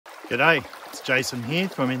G'day, it's Jason here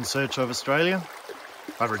from In Search of Australia.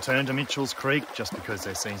 I've returned to Mitchell's Creek just because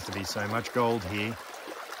there seems to be so much gold here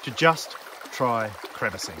to just try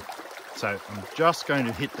crevicing. So I'm just going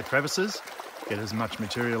to hit the crevices, get as much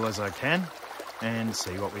material as I can and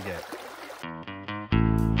see what we get.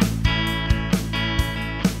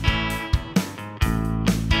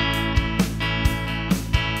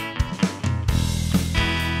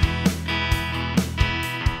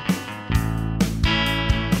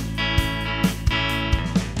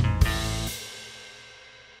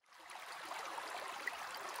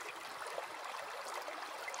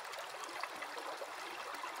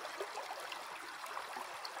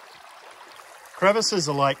 Crevices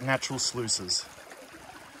are like natural sluices.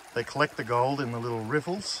 They collect the gold in the little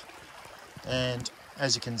riffles, and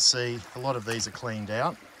as you can see, a lot of these are cleaned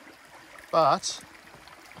out, but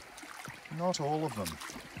not all of them.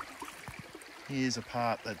 Here's a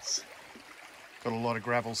part that's got a lot of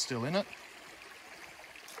gravel still in it,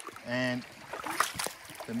 and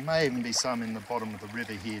there may even be some in the bottom of the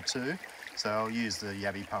river here too, so I'll use the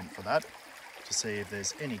yabby pump for that to see if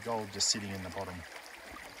there's any gold just sitting in the bottom.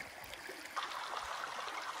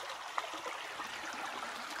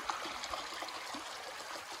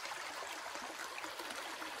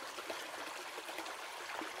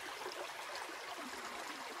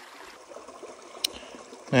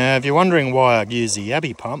 Now, if you're wondering why I use the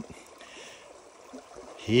yabby pump,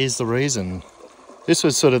 here's the reason. This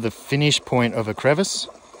was sort of the finish point of a crevice,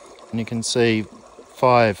 and you can see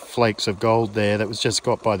 5 flakes of gold there that was just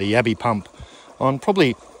got by the yabby pump on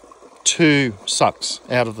probably 2 sucks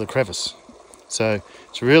out of the crevice. So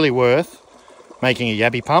it's really worth making a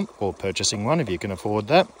yabby pump, or purchasing one if you can afford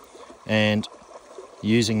that, and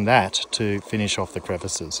using that to finish off the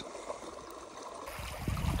crevices.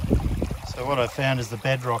 So what I found is the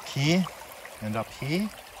bedrock here and up here.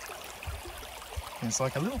 It's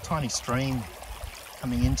like a little tiny stream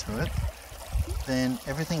coming into it. Then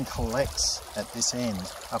everything collects at this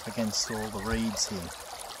end up against all the reeds here.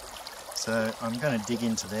 So I'm going to dig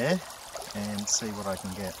into there and see what I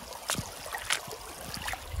can get.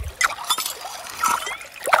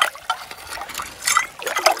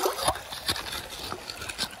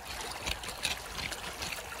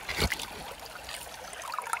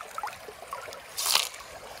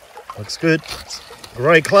 Looks good. It's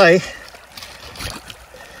grey clay. I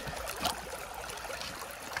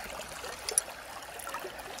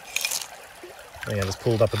think I just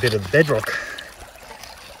pulled up a bit of the bedrock.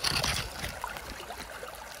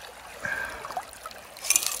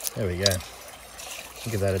 There we go.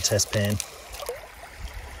 Give that a test pan.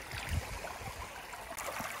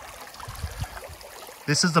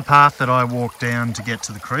 This is the path that I walked down to get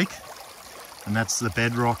to the creek, and that's the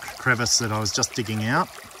bedrock crevice that I was just digging out.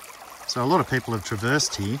 So a lot of people have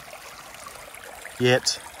traversed here,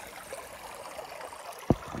 yet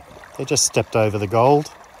they just stepped over the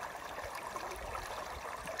gold.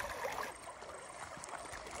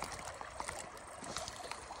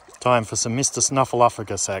 Time for some Mr.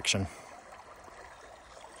 Snuffleupagus action.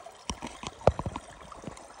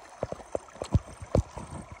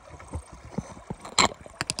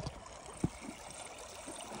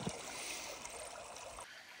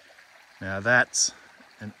 Now that's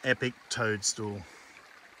an epic toadstool.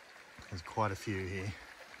 There's quite a few here,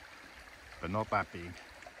 but not that big.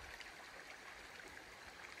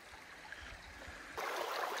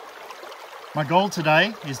 My goal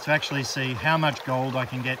today is to actually see how much gold I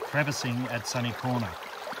can get crevicing at Sunny Corner.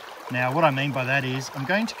 Now what I mean by that is I'm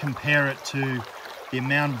going to compare it to the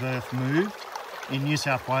amount of earth moved. In New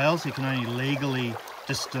South Wales you can only legally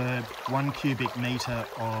disturb 1 cubic metre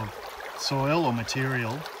of soil or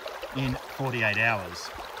material in 48 hours.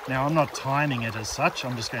 Now I'm not timing it as such,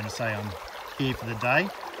 I'm just going to say I'm here for the day,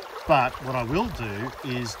 but what I will do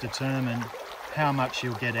is determine how much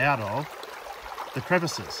you'll get out of the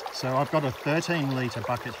crevices. So I've got a 13 litre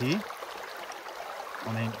bucket here.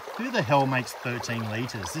 I mean, who the hell makes 13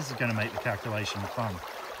 litres? This is going to make the calculation fun.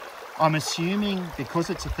 I'm assuming because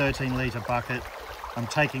it's a 13 litre bucket, I'm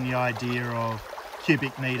taking the idea of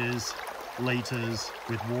cubic metres, litres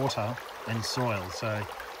with water and soil. So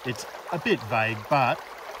it's a bit vague, but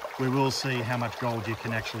we will see how much gold you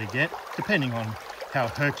can actually get, depending on how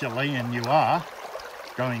Herculean you are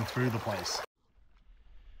going through the place.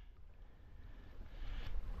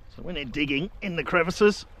 So when they're digging in the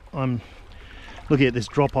crevices, I'm looking at this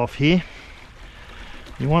drop off here.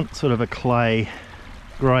 You want sort of a clay,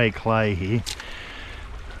 grey clay here,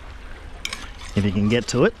 if you can get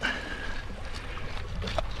to it.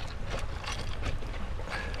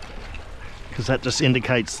 Because that just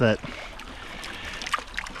indicates that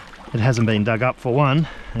it hasn't been dug up for one,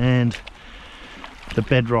 and the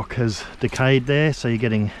bedrock has decayed there, so you're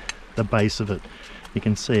getting the base of it. You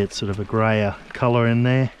can see it's sort of a grayer colour in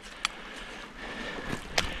there.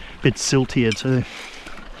 Bit siltier too.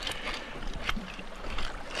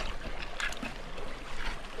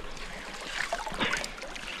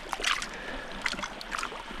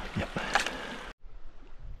 Yep.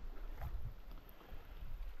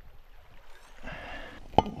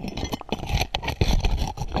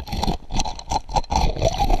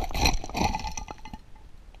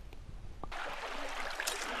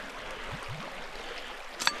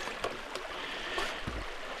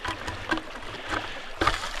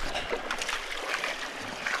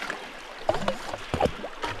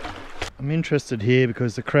 I'm interested here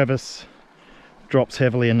because the crevice drops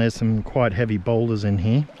heavily and there's some quite heavy boulders in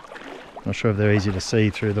here. Not sure if they're easy to see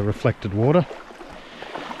through the reflected water,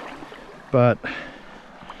 but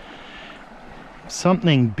if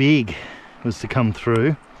something big was to come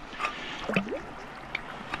through,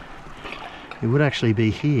 it would actually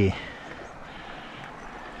be here.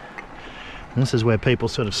 And this is where people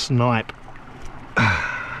sort of snipe,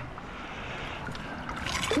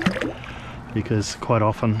 because quite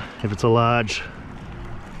often if it's a large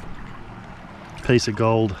piece of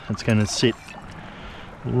gold, it's going to sit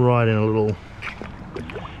right in a little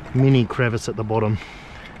mini crevice at the bottom.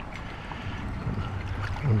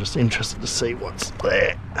 I'm just interested to see what's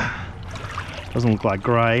there. Doesn't look like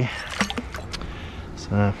grey,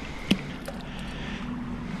 so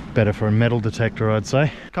better for a metal detector, I'd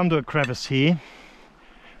say. Come to a crevice here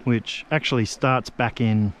which actually starts back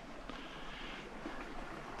in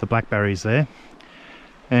the blackberries there,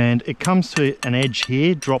 and it comes to an edge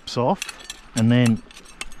here, drops off, and then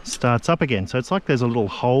starts up again. So it's like there's a little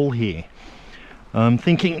hole here. I'm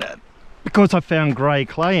thinking that because I found grey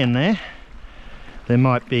clay in there, there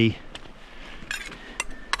might be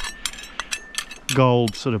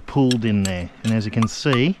gold sort of pooled in there, and as you can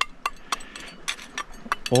see,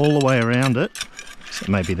 all the way around it, so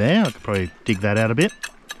maybe there, I could probably dig that out a bit,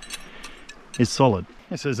 is solid.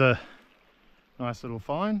 This is a nice little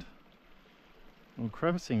find, little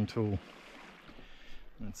crevicing tool.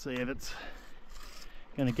 Let's see if it's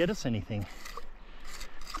going to get us anything.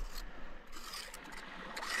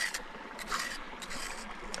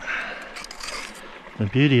 The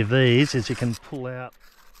beauty of these is you can pull out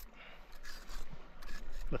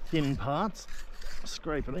the thin parts,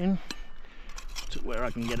 scrape it in to where I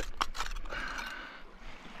can get it.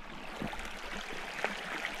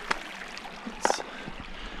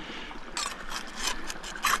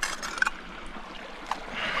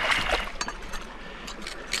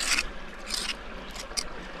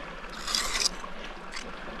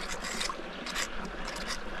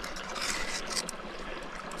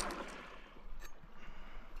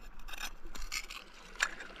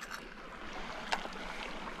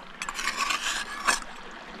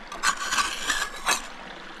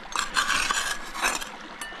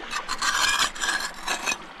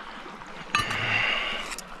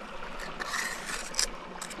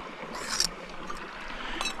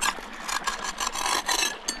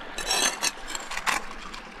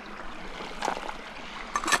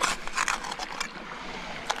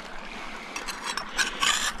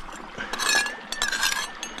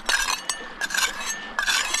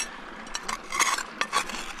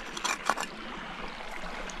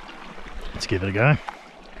 Let's give it a go.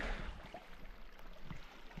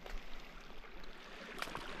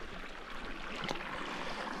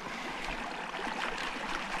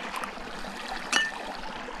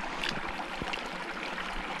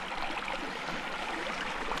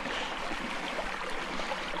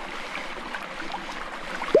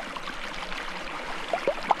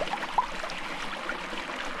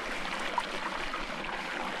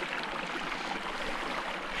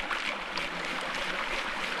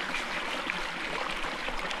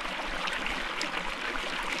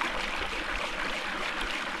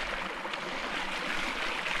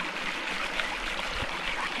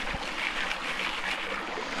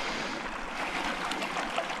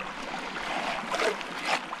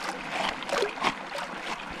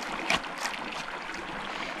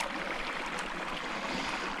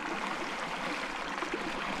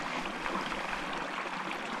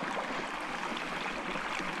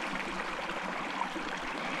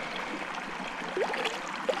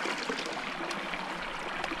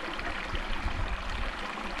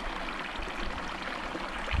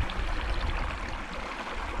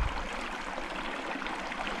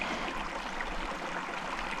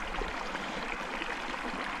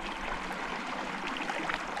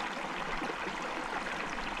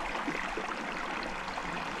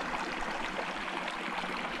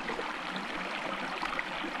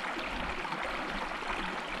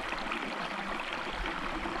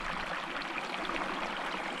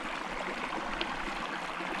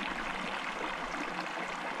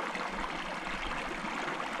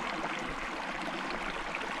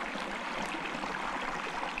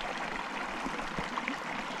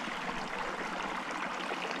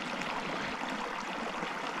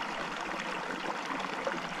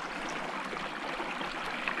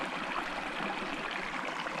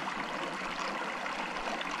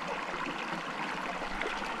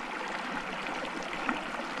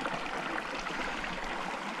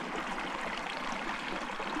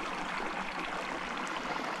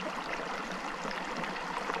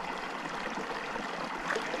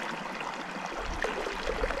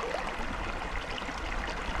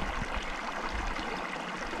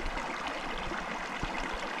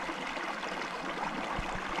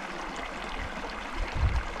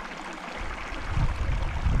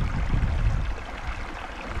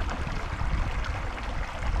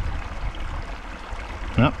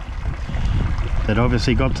 that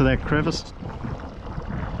obviously got to that crevice,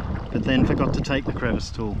 but then forgot to take the crevice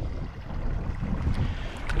tool.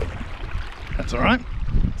 That's all right,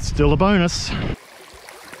 still a bonus.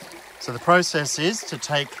 So the process is to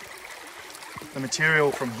take the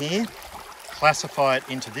material from here, classify it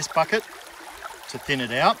into this bucket to thin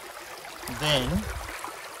it out, then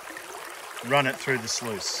run it through the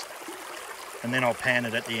sluice, and then I'll pan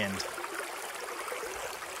it at the end.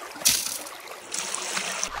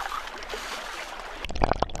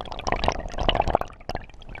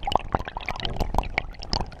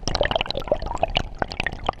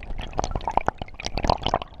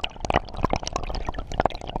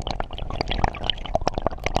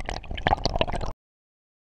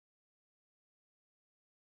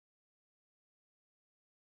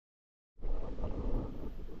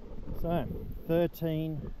 So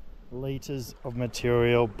 13 litres of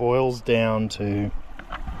material boils down to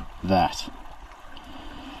that.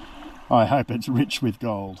 I hope it's rich with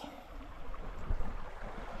gold.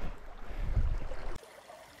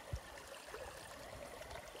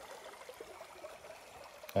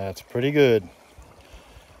 That's pretty good.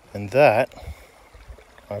 And that,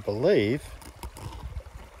 I believe,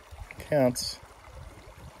 counts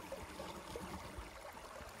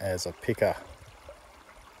as a picker.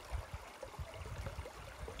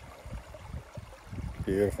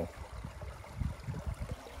 Beautiful.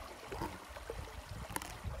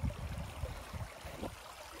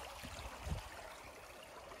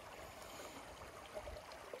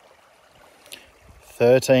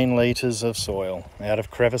 "13 litres of soil out of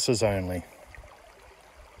crevices only."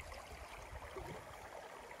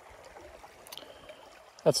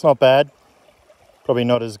 That's not bad. Probably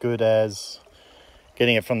not as good as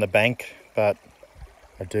getting it from the bank, but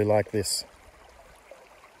I do like this.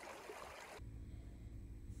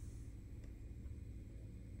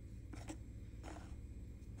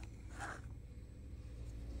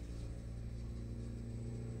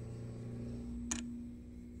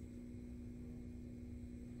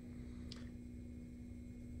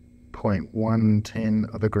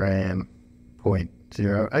 .110 of a gram,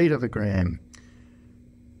 0.08 of a gram.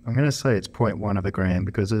 I'm going to say it's 0.1 of a gram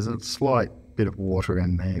because there's a slight bit of water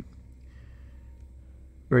in there.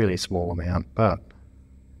 Really small amount, but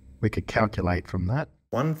we could calculate from that.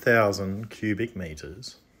 1,000 cubic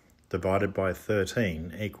metres divided by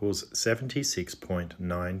 13 equals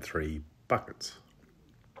 76.93 buckets.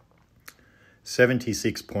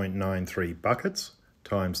 76.93 buckets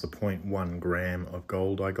times the 0.1 gram of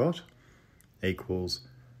gold I got equals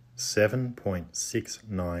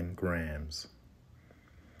 7.69 grams.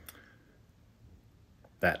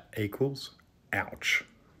 That equals, ouch.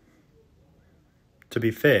 To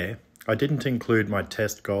be fair, I didn't include my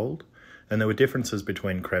test gold, and there were differences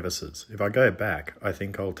between crevices. If I go back, I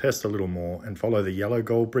think I'll test a little more and follow the yellow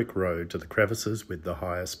gold brick road to the crevices with the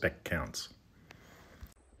higher spec counts.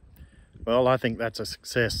 Well, I think that's a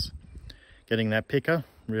success. Getting that picker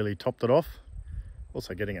really topped it off.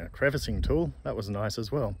 Also getting a crevicing tool, that was nice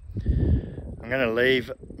as well. I'm going to leave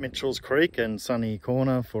Mitchell's Creek and Sunny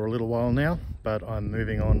Corner for a little while now, but I'm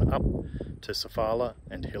moving on up to Safala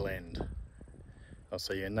and Hill End. I'll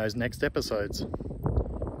see you in those next episodes.